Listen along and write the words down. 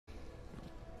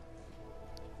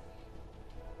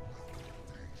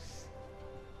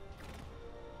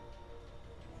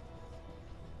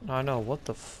I know, what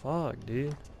the fuck,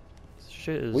 dude? This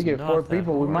shit is We get not 4 that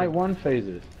people, we hard. might one phase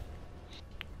it.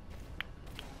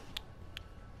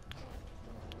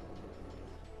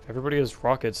 If everybody has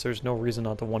rockets, there's no reason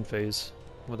not to one phase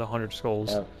with 100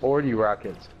 skulls. 40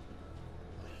 rockets.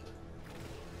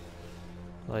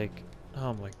 Like,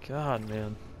 oh my god,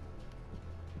 man.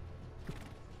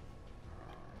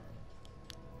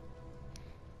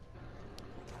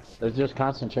 Let's just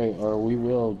concentrate or we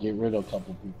will get rid of a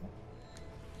couple people.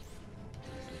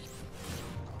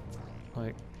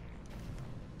 Like,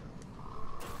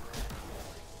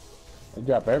 They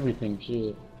drop everything,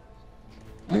 shit.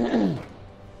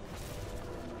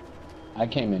 I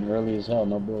came in early as hell,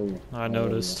 no barrier. I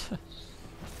noticed.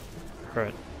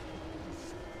 Alright.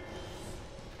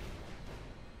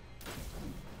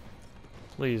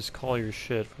 Please call your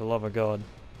shit, for the love of God.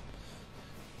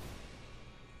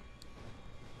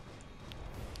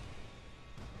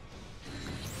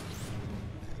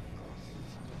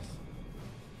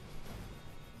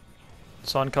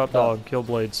 Sun Cup Dog, kill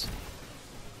blades.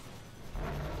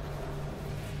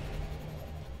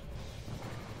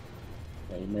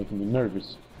 Yeah, you're making me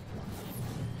nervous.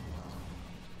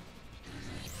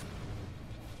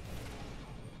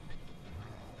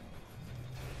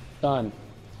 Done.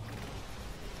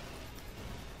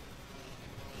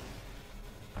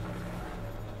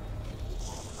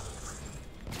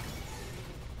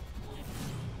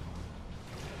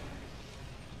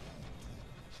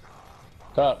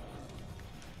 Cup.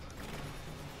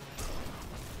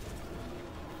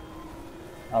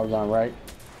 I was on right.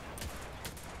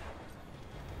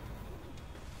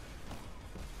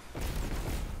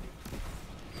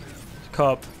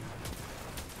 Cup.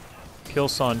 Kill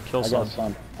Sun, kill I Sun. got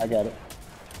Sun. I got it.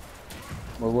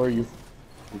 Where were you?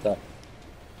 Okay.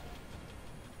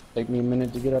 Take me a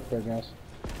minute to get up there, guys.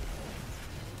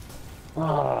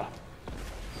 Ah.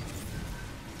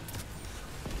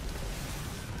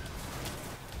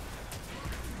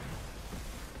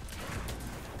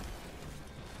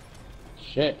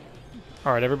 Shit.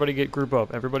 Alright, everybody group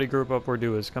up. Everybody group up where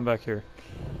Do is. Come back here.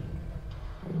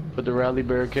 Put the rally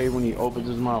barricade when he opens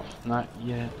his mouth. Not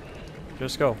yet.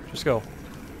 Just go, just go.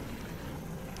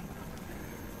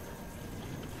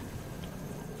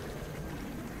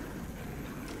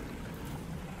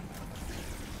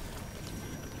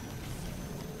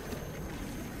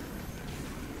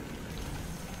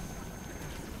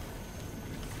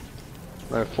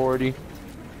 We're at 40.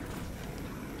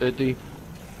 50.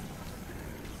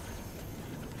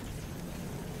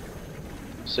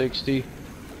 60.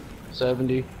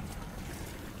 70.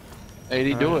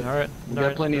 80, do it. Alright, We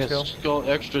got plenty of skull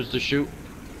extras to shoot.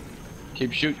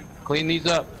 Keep shooting. Clean these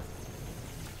up.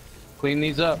 Clean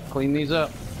these up. Clean these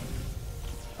up.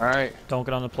 Alright. Don't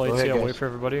get on the plates ahead, yet, guys. wait for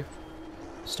everybody.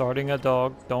 Starting at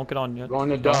dog, don't get on yet. Going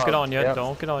to Don't dog. get on yet, Yep.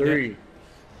 don't get on 3, yet.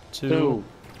 2, 2,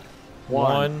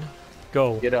 1,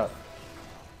 go. Get up.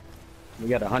 We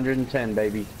got 110,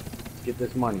 baby. Let's get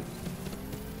this money.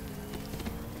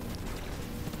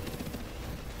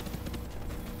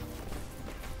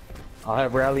 I'll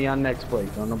have rally on next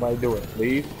plate. Don't nobody do it.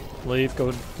 Leave. Leave,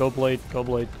 go blade, go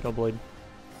blade, go blade.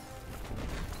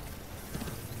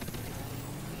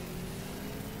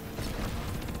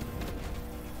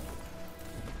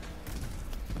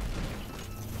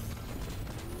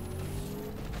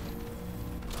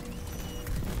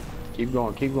 Keep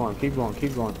going, keep going, keep going,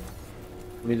 keep going.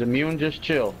 When he's immune, just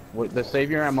chill. Let's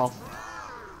save your ammo.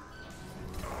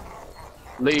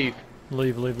 Leave.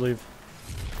 Leave, leave, leave.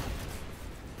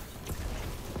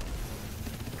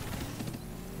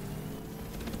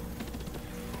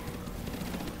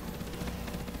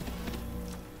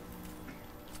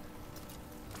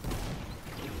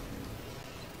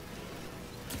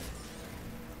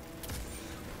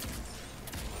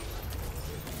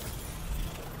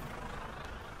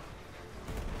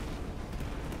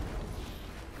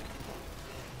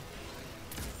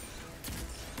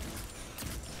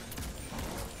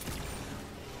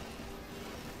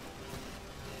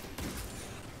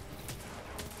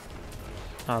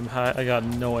 I got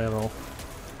no ammo.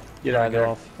 Get out of there.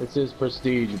 off. This is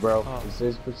prestige, bro. Oh. This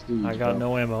is prestige. I got bro.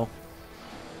 no ammo.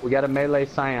 We got a melee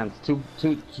science.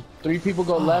 Three people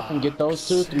go left and get those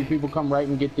two. 3 people come right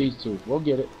and get these 2. We'll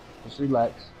get it. Just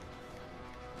relax.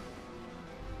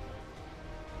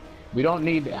 We don't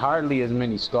need hardly as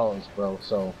many skulls, bro.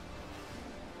 So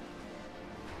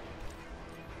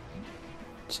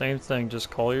Same thing, just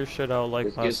call your shit out like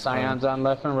let's get last time. scions on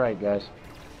left and right, guys.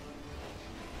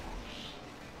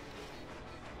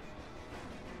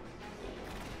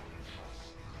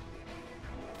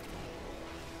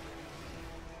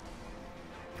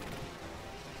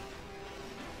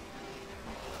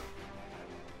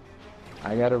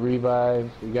 I got a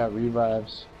revive. We got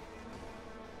revives.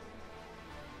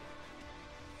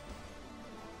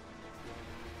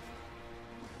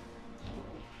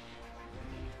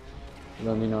 You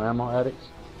don't need no ammo, addicts?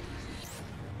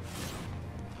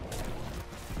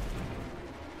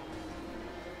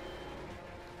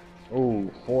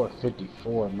 Ooh,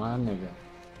 454, my nigga.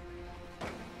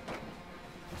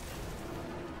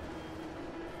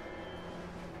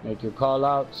 Make your call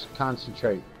outs,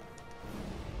 concentrate.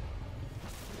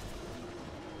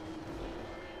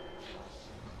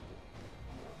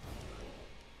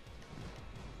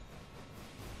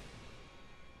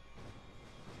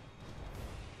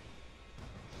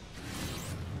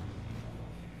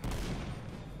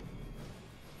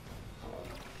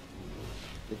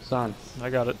 Good son. I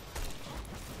got it.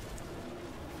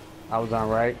 I was on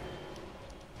right.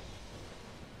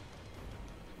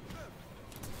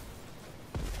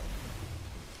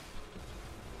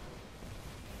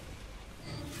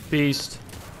 Beast.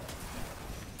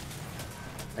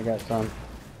 I got some.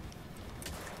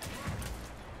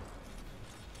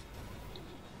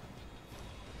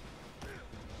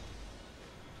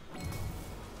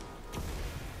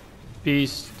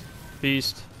 Beast.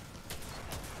 Beast.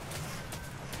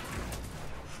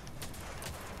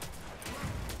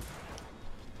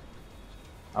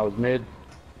 I was mid.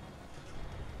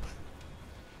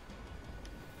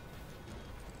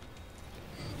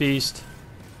 Beast.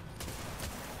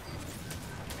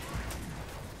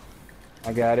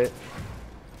 I got it.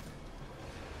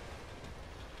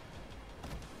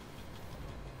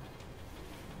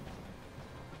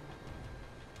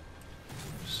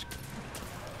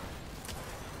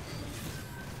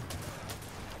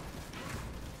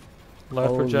 Left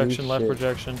Holy projection, left shit.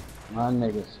 projection. My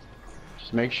niggas.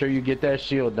 Just make sure you get that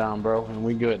shield down, bro, and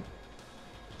we good.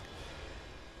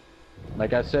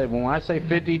 Like I said, when I say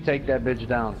 50, take that bitch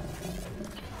down.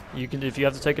 You can, if you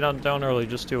have to take it out down early,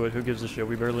 just do it. Who gives a shit?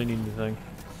 We barely need anything.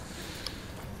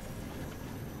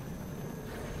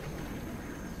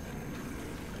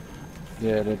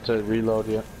 Yeah, that's a reload,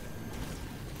 yeah.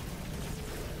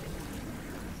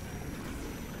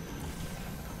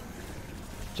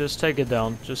 Just take it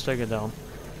down. Just take it down.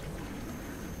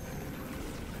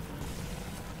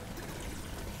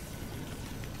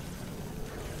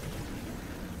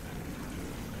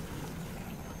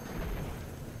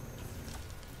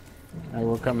 Alright,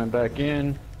 we're coming back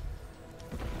in.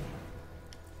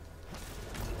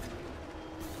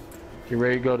 You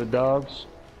ready to go to dogs?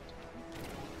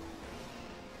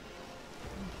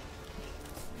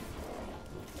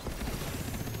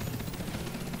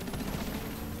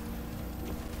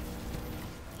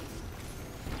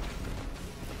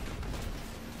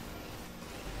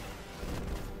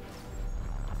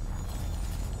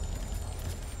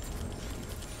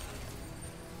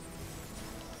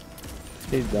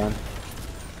 He's done.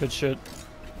 Good shit.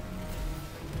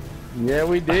 Yeah,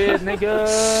 we did,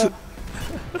 nigga.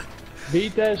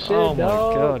 Beat that shit, Oh my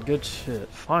dog. god, good shit.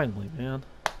 Finally, man.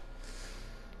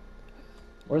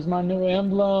 Where's my new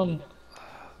emblem?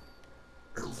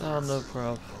 Oh, no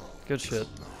problem. Good shit.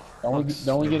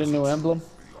 Don't we get a new emblem?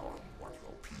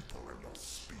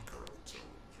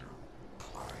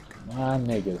 My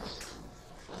niggas.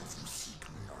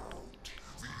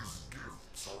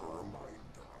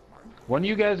 When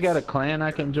you guys got a clan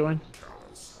I can join?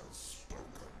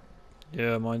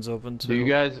 Yeah, mine's open too. Do you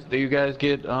guys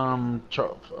get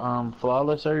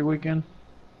flawless every weekend?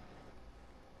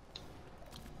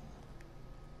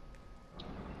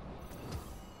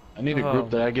 I need a group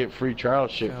that I get free trial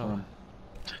shit God.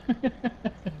 from.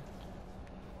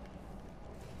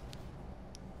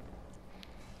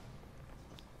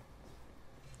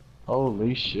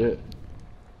 Holy shit.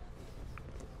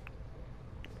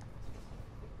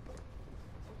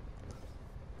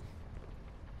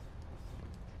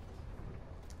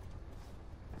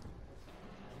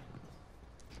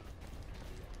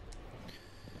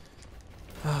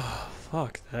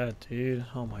 Fuck that, dude.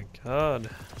 Oh my god.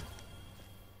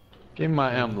 Give me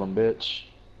my emblem, bitch.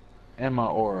 And my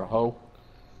aura, ho.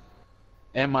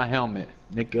 And my helmet,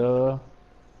 nigga.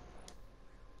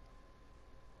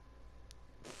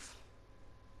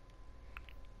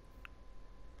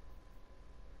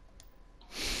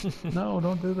 No,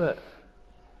 don't do that.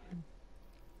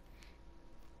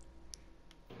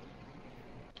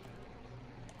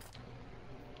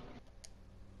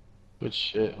 Good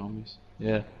shit, homies.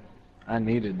 Yeah. I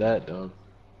needed that, dog.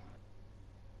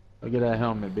 Look at that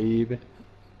helmet, baby.